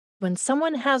when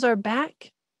someone has our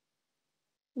back,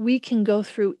 we can go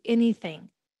through anything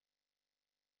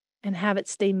and have it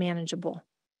stay manageable.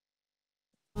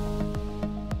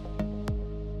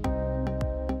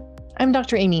 I'm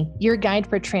Dr. Amy, your guide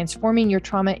for transforming your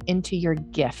trauma into your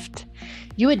gift.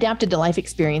 You adapted to life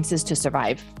experiences to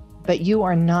survive, but you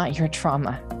are not your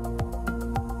trauma.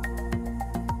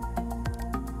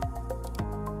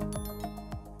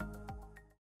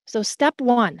 So step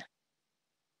 1,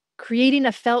 creating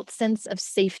a felt sense of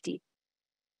safety.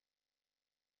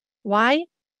 Why?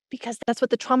 Because that's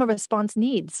what the trauma response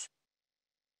needs.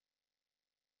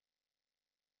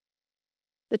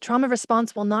 The trauma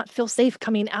response will not feel safe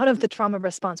coming out of the trauma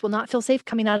response, will not feel safe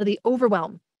coming out of the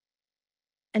overwhelm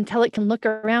until it can look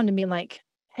around and be like,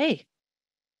 hey,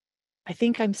 I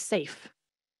think I'm safe.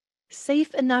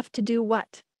 Safe enough to do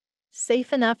what?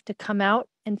 Safe enough to come out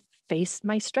and face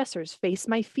my stressors, face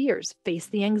my fears, face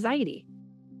the anxiety.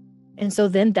 And so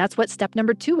then that's what step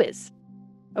number 2 is.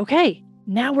 Okay,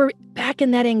 now we're back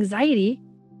in that anxiety.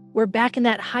 We're back in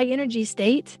that high energy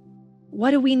state.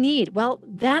 What do we need? Well,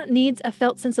 that needs a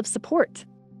felt sense of support.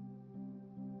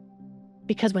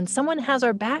 Because when someone has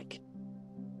our back,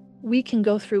 we can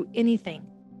go through anything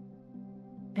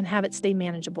and have it stay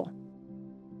manageable.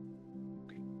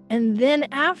 And then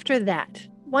after that,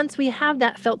 once we have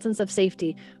that felt sense of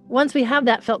safety, once we have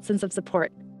that felt sense of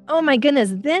support, oh my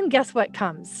goodness, then guess what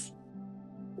comes?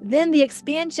 Then the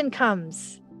expansion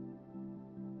comes.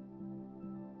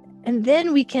 And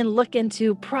then we can look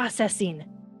into processing.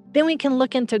 Then we can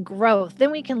look into growth.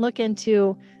 Then we can look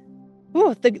into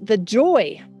the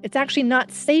joy. It's actually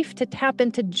not safe to tap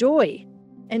into joy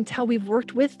until we've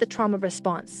worked with the trauma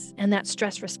response and that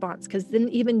stress response, because then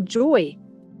even joy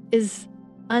is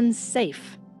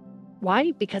unsafe.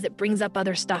 Why? Because it brings up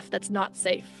other stuff that's not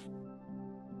safe.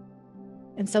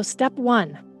 And so step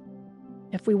 1,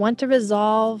 if we want to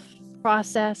resolve,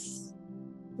 process,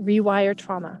 rewire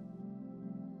trauma,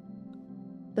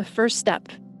 the first step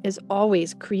is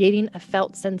always creating a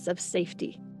felt sense of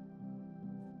safety.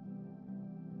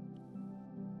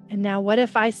 And now what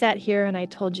if I sat here and I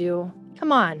told you,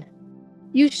 come on,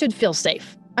 you should feel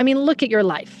safe. I mean, look at your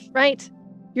life, right?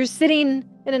 You're sitting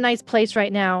in a nice place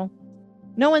right now.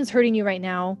 No one's hurting you right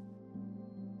now.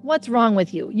 What's wrong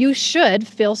with you? You should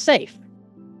feel safe.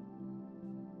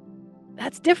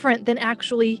 That's different than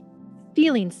actually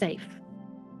feeling safe.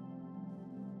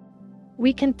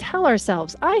 We can tell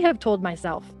ourselves, I have told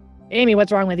myself, Amy,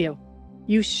 what's wrong with you?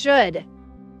 You should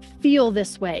feel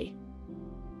this way.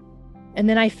 And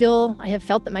then I have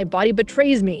felt that my body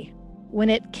betrays me when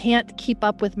it can't keep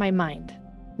up with my mind,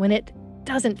 when it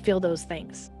doesn't feel those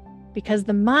things, because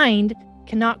the mind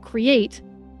cannot create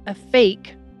a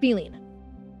fake feeling.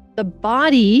 The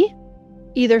body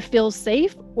either feels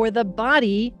safe or the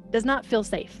body does not feel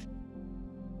safe.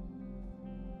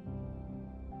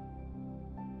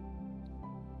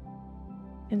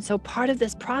 And so part of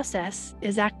this process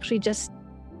is actually just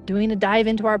doing a dive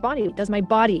into our body. Does my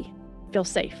body feel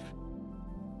safe?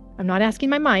 I'm not asking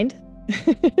my mind.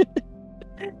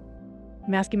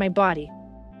 I'm asking my body.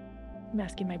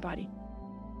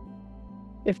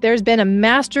 If there's been a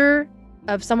master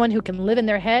of someone who can live in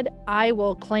their head, I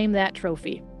will claim that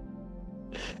trophy.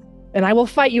 And I will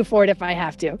fight you for it if I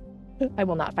have to. I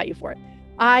will not fight you for it.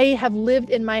 I have lived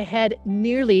in my head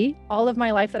nearly all of my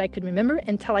life that I could remember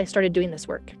until I started doing this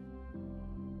work.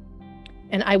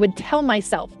 And I would tell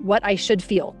myself what I should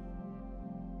feel.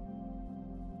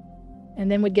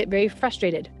 And then would get very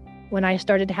frustrated when I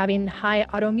started having high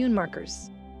autoimmune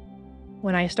markers,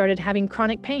 when I started having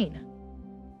chronic pain,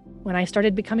 when I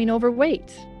started becoming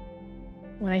overweight,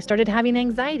 when I started having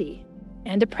anxiety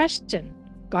and depression,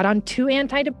 got on 2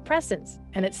 antidepressants,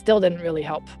 and it still didn't really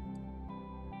help.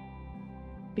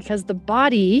 Because the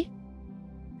body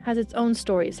has its own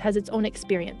stories, has its own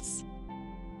experience.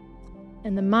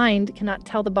 And the mind cannot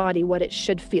tell the body what it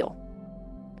should feel.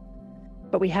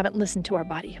 But we haven't listened to our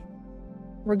body.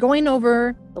 We're going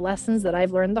over the lessons that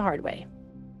I've learned the hard way.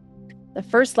 The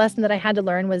first lesson that I had to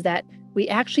learn was that we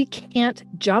actually can't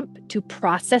jump to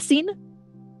processing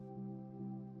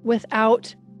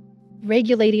without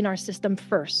regulating our system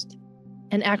first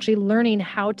and actually learning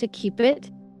how to keep it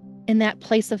in that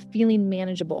place of feeling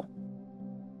manageable.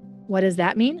 What does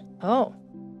that mean? Oh,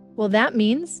 well, that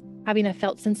means having a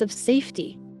felt sense of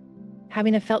safety,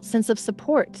 having a felt sense of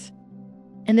support.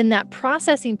 And then that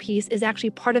processing piece is actually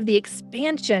part of the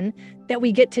expansion that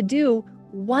we get to do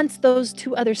once those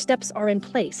 2 other steps are in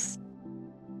place.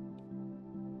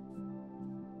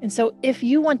 And so if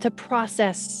you want to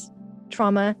process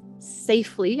trauma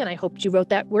safely, and I hope you wrote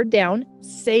that word down,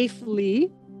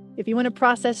 safely, if you want to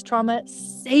process trauma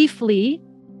safely,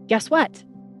 guess what?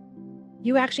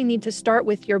 You actually need to start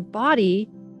with your body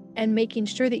and making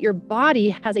sure that your body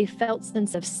has a felt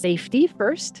sense of safety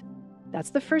first.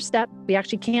 That's the first step. We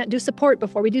actually can't do support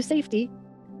before we do safety.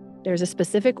 There's a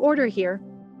specific order here.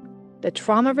 The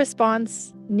trauma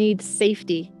response needs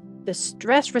safety. The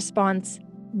stress response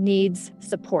needs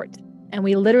support. And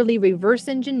we literally reverse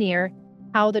engineer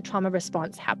how the trauma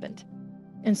response happened.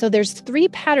 And so there's 3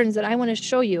 patterns that I want to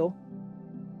show you.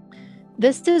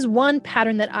 This is one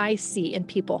pattern that I see in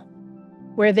people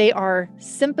where they are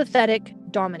sympathetic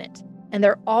dominant and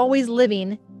they're always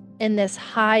living in this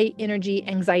high energy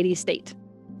anxiety state.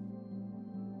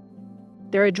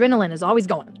 Their adrenaline is always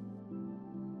going.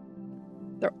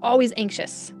 They're always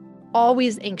anxious,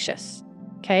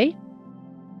 okay?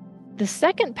 The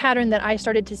second pattern that I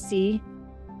started to see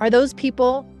are those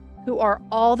people who are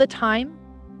all the time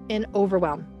in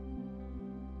overwhelm.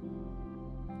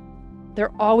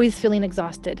 They're always feeling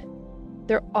exhausted.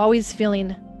 They're always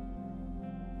feeling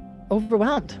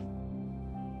overwhelmed.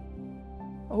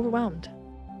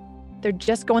 They're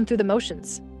just going through the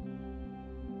motions.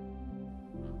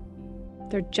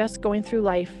 They're just going through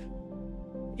life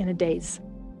in a daze.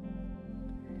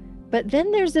 But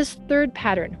then there's this third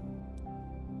pattern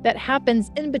that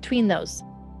happens in between those.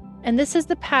 And this is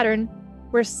the pattern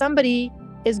where somebody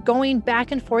is going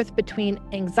back and forth between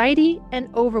anxiety and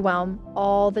overwhelm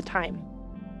all the time,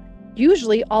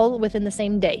 usually all within the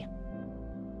same day.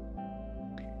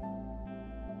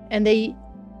 And the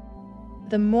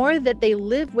more that they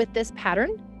live with this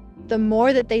pattern, the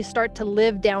more that they start to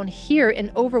live down here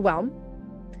in overwhelm,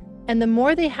 and the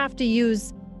more they have to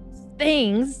use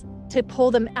things to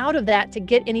pull them out of that to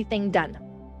get anything done.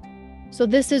 So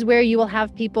this is where you will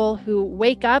have people who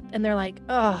wake up and they're like,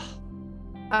 oh,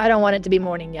 I don't want it to be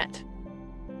morning yet.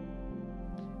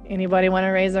 Anybody want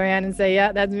to raise their hand and say,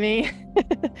 yeah, that's me?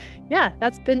 Yeah,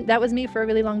 that was me for a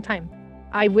really long time.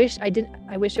 I wish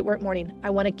it weren't morning. I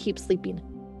want to keep sleeping.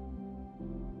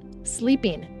 Sleep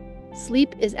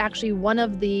is actually one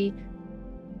of the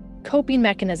coping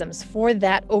mechanisms for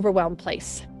that overwhelmed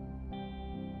place.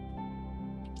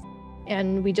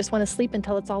 And we just want to sleep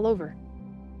until it's all over.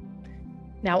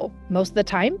 Now, most of the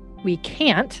time, we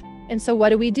can't. And so what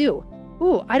do?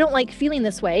 Ooh, I don't like feeling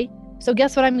this way. So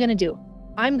guess what I'm going to do?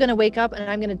 I'm going to wake up and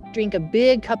I'm going to drink a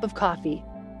big cup of coffee.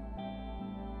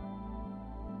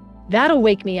 That'll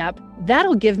wake me up.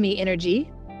 That'll give me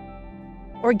energy.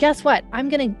 Or guess what? I'm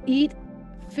going to eat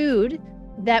food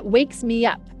that wakes me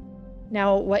up.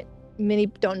 Now, what many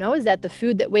don't know is that the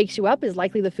food that wakes you up is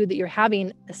likely the food that you're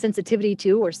having a sensitivity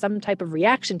to or some type of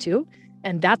reaction to.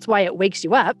 And that's why it wakes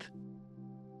you up.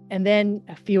 And then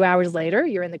a few hours later,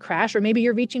 you're in the crash, or maybe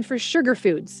you're reaching for sugar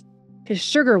foods because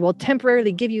sugar will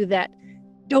temporarily give you that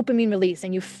dopamine release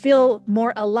and you feel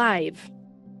more alive.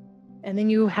 And then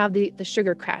you have the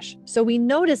sugar crash. So we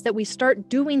notice that we start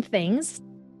doing things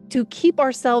to keep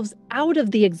ourselves out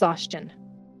of the exhaustion.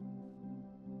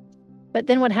 But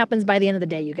then what happens by the end of the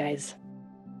day, you guys?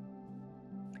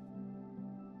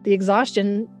 The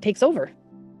exhaustion takes over,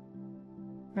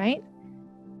 right?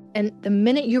 And the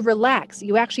minute you relax,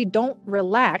 you actually don't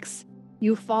relax,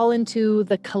 you fall into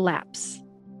the collapse.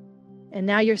 And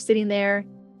now you're sitting there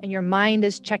and your mind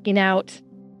is checking out.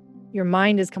 Your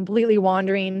mind is completely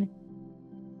wandering.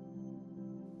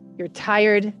 You're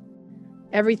tired.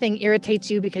 Everything irritates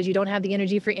you because you don't have the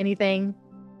energy for anything.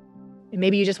 And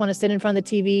maybe you just want to sit in front of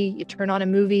the TV, you turn on a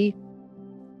movie.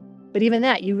 But even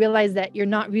that, you realize that you're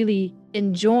not really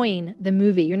enjoying the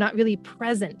movie. You're not really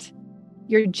present.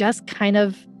 You're just kind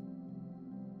of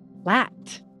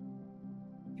flat.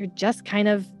 You're just kind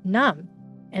of numb.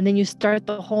 And then you start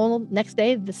the whole next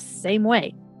day the same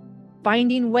way,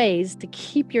 finding ways to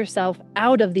keep yourself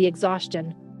out of the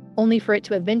exhaustion, only for it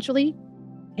to eventually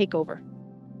take over.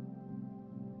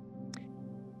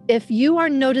 If you are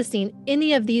noticing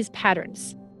any of these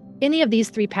patterns, any of these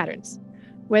 3 patterns,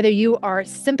 whether you are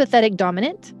sympathetic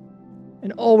dominant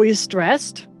and always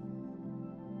stressed,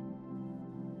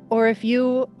 or if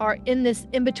you are in this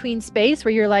in-between space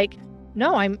where you're like,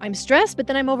 no, I'm stressed, but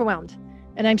then I'm overwhelmed.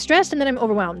 And I'm stressed and then I'm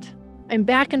overwhelmed. I'm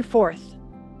back and forth.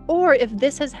 Or if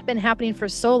this has been happening for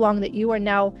so long that you are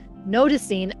now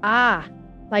noticing,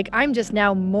 like I'm just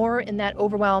now more in that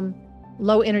overwhelm,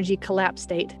 low energy collapse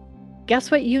state. Guess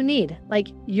what you need? Like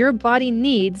your body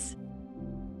needs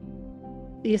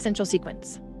the essential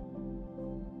sequence.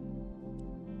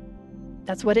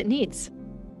 That's what it needs.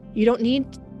 You don't need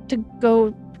to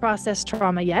go process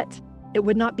trauma yet. It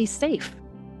would not be safe.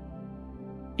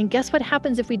 And guess what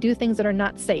happens if we do things that are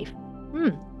not safe?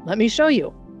 Let me show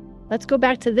you. Let's go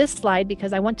back to this slide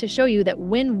because I want to show you that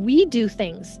when we do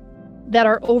things that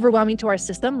are overwhelming to our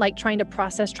system, like trying to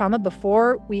process trauma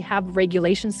before we have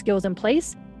regulation skills in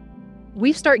place,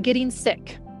 we start getting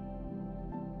sick.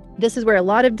 This is where a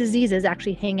lot of diseases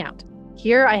actually hang out.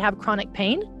 Here I have chronic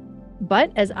pain,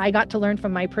 but as I got to learn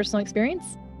from my personal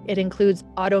experience, it includes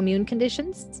autoimmune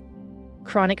conditions,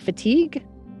 chronic fatigue,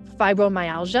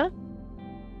 fibromyalgia,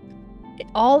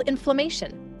 all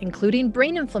inflammation, including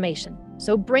brain inflammation,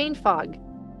 so brain fog,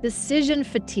 decision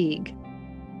fatigue,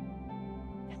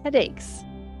 headaches,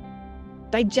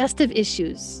 digestive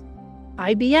issues,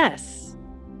 IBS,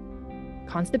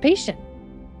 constipation,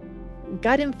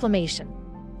 gut inflammation.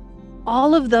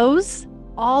 All of those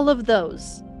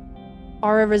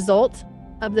are a result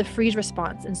of the freeze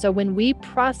response. And so when we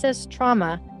process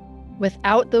trauma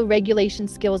without the regulation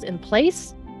skills in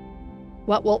place,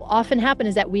 what will often happen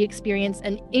is that we experience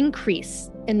an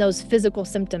increase in those physical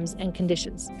symptoms and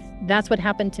conditions. That's what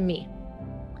happened to me.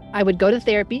 I would go to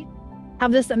therapy,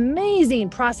 have this amazing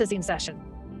processing session.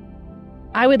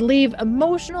 I would leave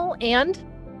emotional and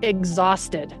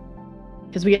exhausted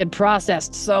because we had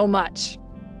processed so much.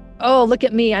 Oh, look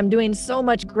at me, I'm doing so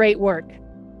much great work.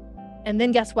 And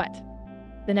then guess what?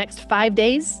 The next 5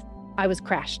 days, I was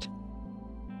crashed.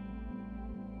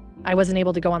 I wasn't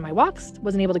able to go on my walks,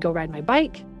 wasn't able to go ride my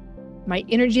bike. My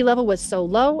energy level was so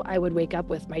low, I would wake up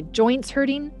with my joints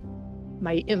hurting.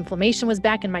 My inflammation was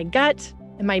back in my gut,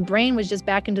 and my brain was just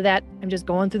back into that, I'm just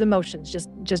going through the motions,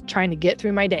 just trying to get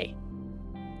through my day.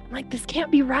 I'm like, this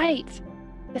can't be right.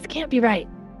 This can't be right.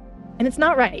 And it's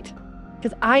not right,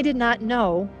 because I did not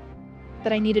know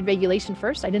that I needed regulation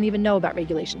first. I didn't even know about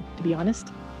regulation, to be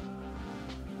honest.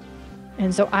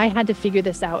 And so I had to figure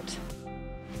this out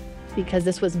because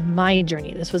this was my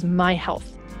journey. This was my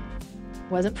health.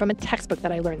 It wasn't from a textbook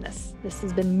that I learned this. This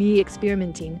has been me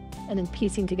experimenting and then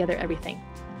piecing together everything.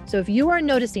 So if you are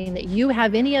noticing that you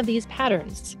have any of these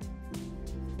patterns,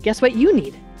 guess what you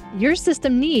need? Your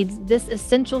system needs this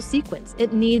essential sequence.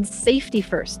 It needs safety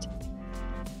first.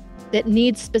 It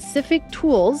needs specific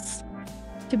tools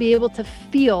to be able to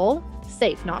feel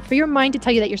safe, not for your mind to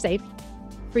tell you that you're safe,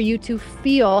 for you to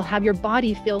feel, have your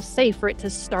body feel safe, for it to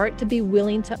start to be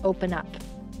willing to open up.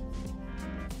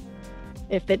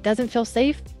 If it doesn't feel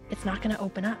safe, it's not going to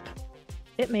open up.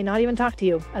 It may not even talk to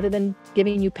you other than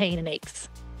giving you pain and aches.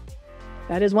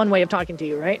 That is one way of talking to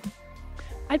you, right?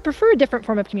 I'd prefer a different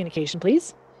form of communication,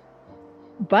 please.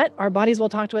 But our bodies will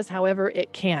talk to us however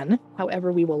it can,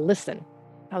 however we will listen.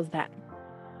 How's that?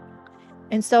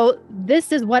 And so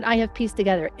this is what I have pieced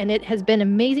together. And it has been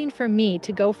amazing for me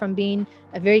to go from being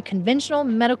a very conventional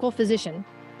medical physician,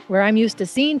 where I'm used to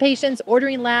seeing patients,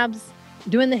 ordering labs,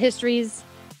 doing the histories,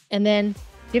 and then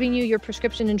giving you your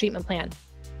prescription and treatment plan,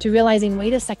 to realizing,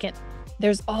 wait a second,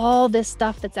 there's all this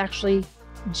stuff that's actually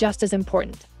just as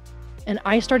important. And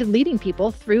I started leading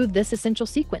people through this essential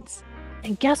sequence.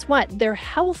 And guess what? Their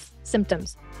health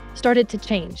symptoms started to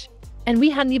change. And we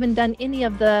hadn't even done any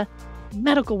of the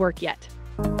medical work yet.